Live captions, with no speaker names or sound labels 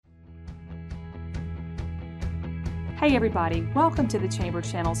Hey everybody, welcome to the Chamber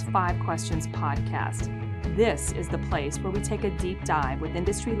Channel's 5 Questions podcast. This is the place where we take a deep dive with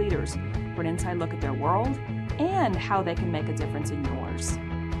industry leaders for an inside look at their world and how they can make a difference in yours.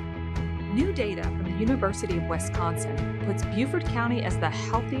 New data from the University of Wisconsin puts Beaufort County as the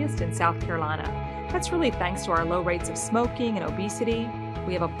healthiest in South Carolina. That's really thanks to our low rates of smoking and obesity.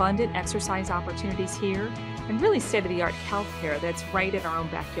 We have abundant exercise opportunities here and really state-of-the-art healthcare that's right in our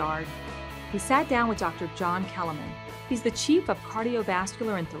own backyard. We sat down with Dr. John Kelemen. He's the chief of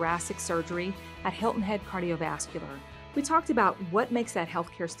cardiovascular and thoracic surgery at Hilton Cardiovascular. We talked about what makes that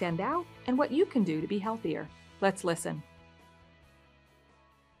healthcare stand out and what you can do to be healthier. Let's listen.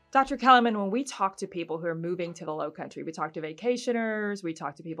 Dr. Kelemen, when we talk to people who are moving to the Lowcountry, we talk to vacationers, we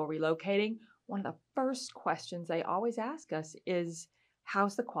talk to people relocating, one of the first questions they always ask us is,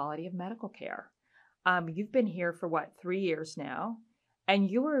 how's the quality of medical care? You've been here for 3 years now? And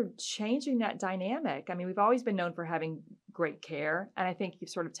you were changing that dynamic. I mean, we've always been known for having great care, and I think you've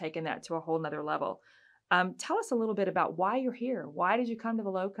sort of taken that to a whole nother level. Tell us a little bit about why you're here. Why did you come to the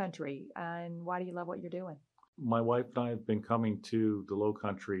Lowcountry, and why do you love what you're doing? My wife and I have been coming to the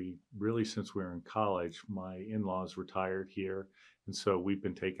Lowcountry really since we were in college. My in-laws retired here, and so we've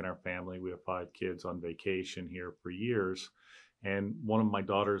been taking our family. We have 5 kids on vacation here for years. And one of my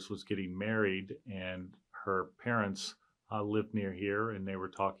daughters was getting married, and her parents lived near here, and they were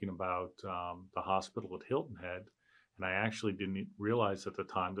talking about the hospital at Hilton Head. And I actually didn't realize at the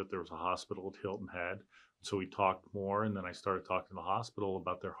time that there was a hospital at Hilton Head. So we talked more, and then I started talking to the hospital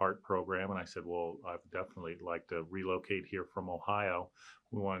about their heart program. And I said, well, I'd definitely like to relocate here from Ohio.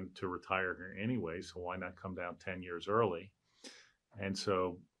 We wanted to retire here anyway, so why not come down 10 years early? And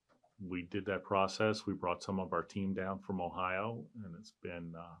so we did that process. We brought some of our team down from Ohio, and it's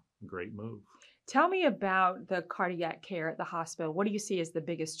been a great move. Tell me about the cardiac care at the hospital. What do you see as the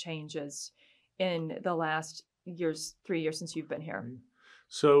biggest changes in the last 3 years since you've been here?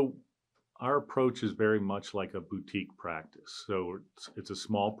 So our approach is very much like a boutique practice. So it's a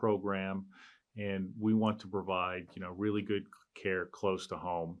small program, and we want to provide, really good care close to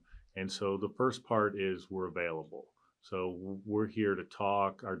home. And so the first part is we're available. So we're here to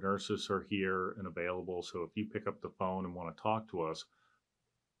talk. Our nurses are here and available. So if you pick up the phone and want to talk to us,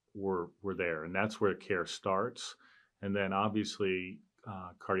 we're there, and that's where care starts. And then obviously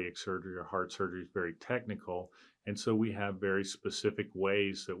cardiac surgery or heart surgery is very technical, and so we have very specific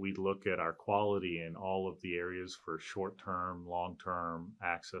ways that we look at our quality in all of the areas for short-term, long-term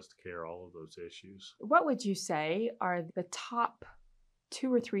access to care, all of those issues. What would you say are the top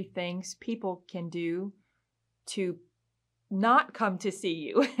 2 or 3 things people can do to not come to see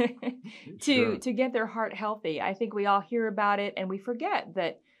you to get their heart healthy? I think we all hear about it and we forget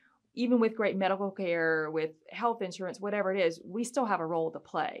that even with great medical care, with health insurance, whatever it is, we still have a role to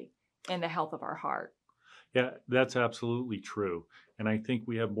play in the health of our heart. Yeah, that's absolutely true. And I think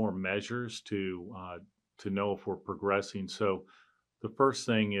we have more measures to know if we're progressing. So the first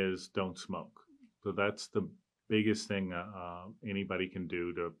thing is don't smoke. So that's the biggest thing anybody can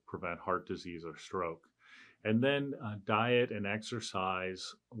do to prevent heart disease or stroke. And then diet and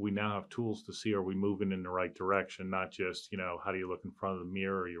exercise, we now have tools to see, are we moving in the right direction? Not just, how do you look in front of the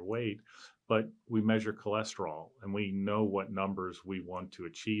mirror or your weight, but we measure cholesterol and we know what numbers we want to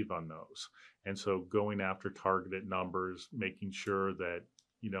achieve on those. And so going after targeted numbers, making sure that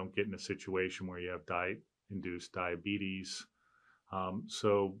you don't get in a situation where you have diet-induced diabetes.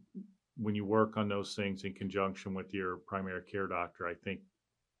 So when you work on those things in conjunction with your primary care doctor, I think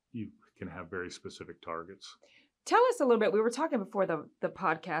you can have very specific targets. Tell us a little bit. We were talking before the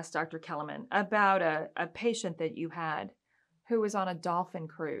podcast, Dr. Kelemen, about a patient that you had who was on a dolphin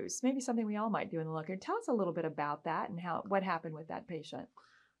cruise. Maybe something we all might do in the local. Tell us a little bit about that and what happened with that patient.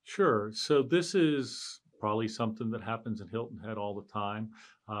 Sure. So this is probably something that happens in Hilton Head all the time.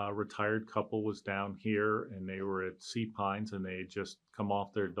 A retired couple was down here, and they were at Sea Pines, and they had just come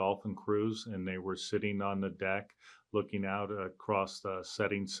off their dolphin cruise, and they were sitting on the deck looking out across the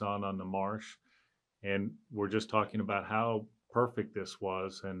setting sun on the marsh. And we're just talking about how perfect this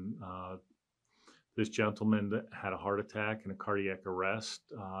was. And this gentleman that had a heart attack and a cardiac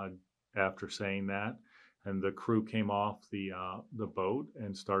arrest after saying that. And the crew came off the boat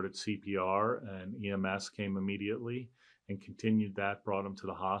and started CPR, and EMS came immediately and continued that, brought him to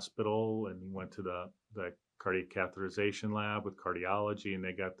the hospital, and he went to the cardiac catheterization lab with cardiology, and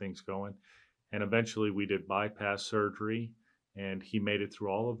they got things going. And eventually we did bypass surgery, and he made it through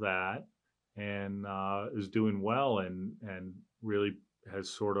all of that and is doing well, and really has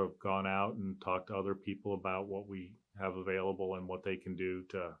sort of gone out and talked to other people about what we have available and what they can do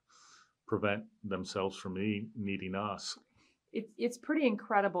to prevent themselves from needing us. It's pretty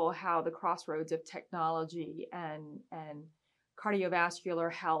incredible how the crossroads of technology and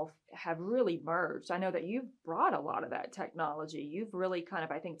cardiovascular health have really merged. I know that you've brought a lot of that technology. You've really kind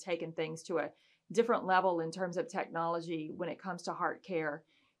of, I think, taken things to a different level in terms of technology when it comes to heart care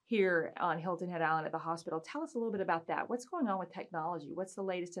here on Hilton Head Island at the hospital. Tell us a little bit about that. What's going on with technology? What's the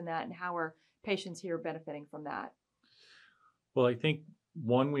latest in that, and how are patients here benefiting from that? Well, I think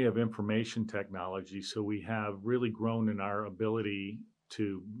one, we have information technology, so we have really grown in our ability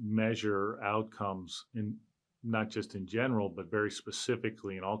to measure outcomes in not just in general, but very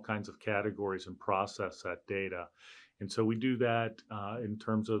specifically in all kinds of categories and process that data. And so we do that in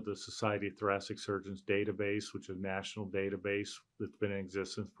terms of the Society of Thoracic Surgeons database, which is a national database that's been in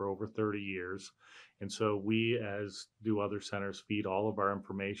existence for over 30 years. And so we, as do other centers, feed all of our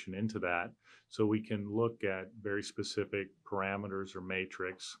information into that so we can look at very specific parameters or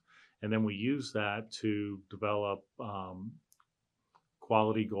matrix. And then we use that to develop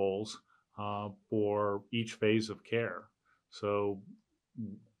quality goals for each phase of care. So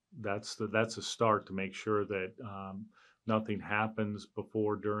that's a start to make sure that nothing happens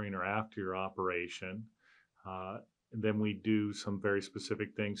before, during, or after your operation. And then we do some very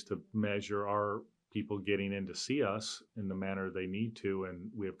specific things to measure our people getting in to see us in the manner they need to, and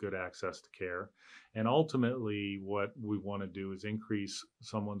we have good access to care. And ultimately, what we want to do is increase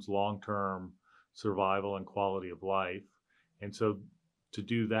someone's long-term survival and quality of life. And so to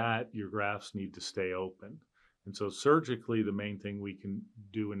do that, your grafts need to stay open. And so surgically, the main thing we can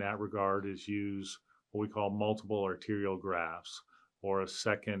do in that regard is use what we call multiple arterial grafts, or a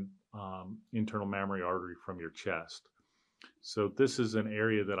second internal mammary artery from your chest. So this is an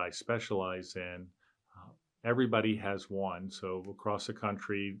area that I specialize in. Everybody has one. So across the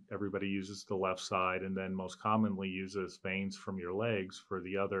country, everybody uses the left side, and then most commonly uses veins from your legs for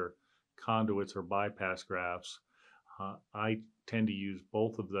the other conduits or bypass grafts. I tend to use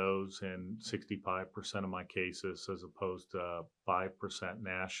both of those in 65% of my cases, as opposed to 5%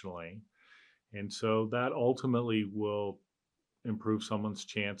 nationally. And so that ultimately will improve someone's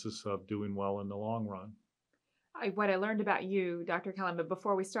chances of doing well in the long run. What I learned about you, Dr. Kelemen,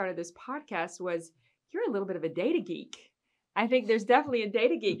 before we started this podcast was you're a little bit of a data geek. I think there's definitely a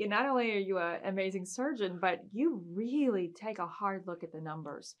data geek. And not only are you an amazing surgeon, but you really take a hard look at the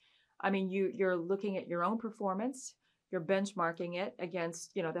numbers. I mean, you're looking at your own performance, you're benchmarking it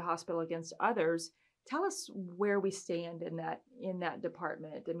against, the hospital, against others. Tell us where we stand in that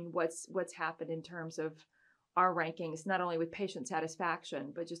department. I mean, what's happened in terms of our rankings, not only with patient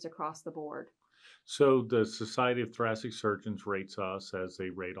satisfaction, but just across the board. So the Society of Thoracic Surgeons rates us as they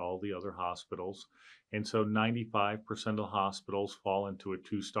rate all the other hospitals. And so 95% of the hospitals fall into a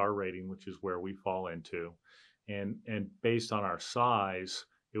 2-star rating, which is where we fall into. And based on our size,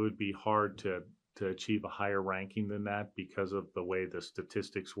 it would be hard to achieve a higher ranking than that because of the way the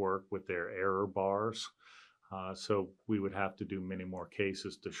statistics work with their error bars. So we would have to do many more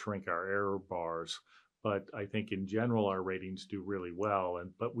cases to shrink our error bars. But I think in general, our ratings do really well.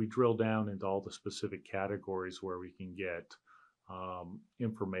 But we drill down into all the specific categories where we can get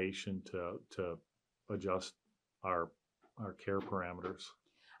information to adjust our care parameters.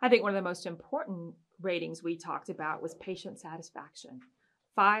 I think one of the most important ratings we talked about was patient satisfaction.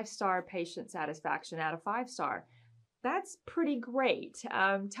 5-star patient satisfaction out of 5-star. That's pretty great.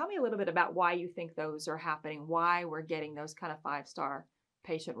 Tell me a little bit about why you think those are happening, why we're getting those kind of 5-star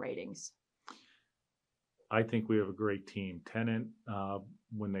patient ratings. I think we have a great team. Tennant,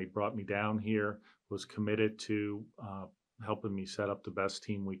 when they brought me down here, was committed to helping me set up the best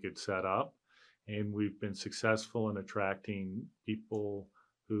team we could set up. And we've been successful in attracting people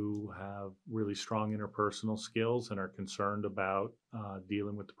who have really strong interpersonal skills and are concerned about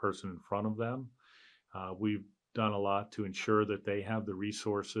dealing with the person in front of them. We've done a lot to ensure that they have the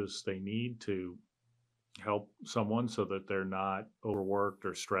resources they need to help someone so that they're not overworked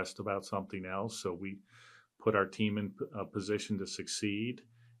or stressed about something else. So we put our team in a position to succeed,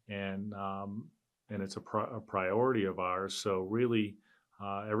 and it's a priority of ours. So really,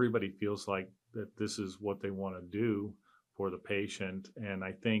 everybody feels like that this is what they want to do for the patient. And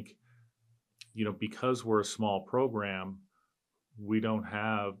I think, because we're a small program, we don't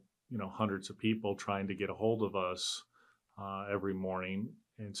have, hundreds of people trying to get a hold of us every morning.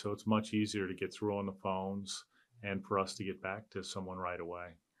 And so it's much easier to get through on the phones and for us to get back to someone right away.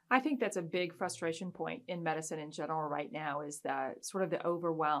 I think that's a big frustration point in medicine in general right now, is that sort of the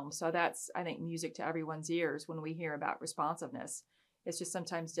overwhelm. So that's, I think, music to everyone's ears when we hear about responsiveness. It's just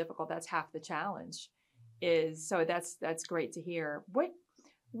sometimes difficult. That's half the challenge. So that's great to hear.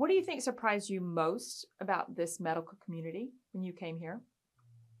 What do you think surprised you most about this medical community when you came here?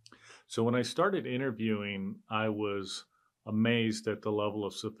 So when I started interviewing, I was amazed at the level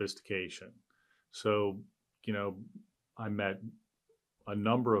of sophistication. So, I met a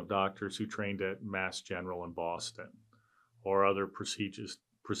number of doctors who trained at Mass General in Boston or other prestigious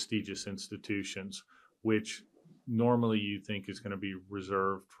institutions, which normally you think is going to be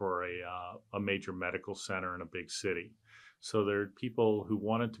reserved for a major medical center in a big city. So there are people who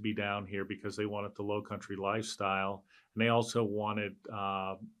wanted to be down here because they wanted the low country lifestyle, and they also wanted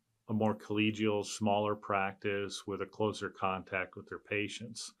a more collegial, smaller practice with a closer contact with their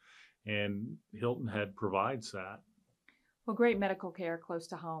patients. And Hilton Head provides that. Well, great medical care close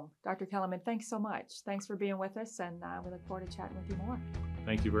to home. Dr. Kelemen, thanks so much. Thanks for being with us, and we look forward to chatting with you more.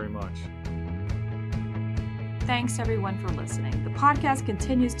 Thank you very much. Thanks, everyone, for listening. The podcast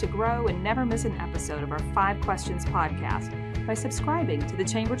continues to grow, and never miss an episode of our 5 Questions podcast by subscribing to the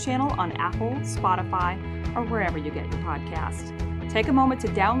Chamber channel on Apple, Spotify, or wherever you get your podcast. Take a moment to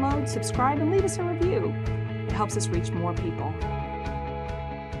download, subscribe, and leave us a review. It helps us reach more people.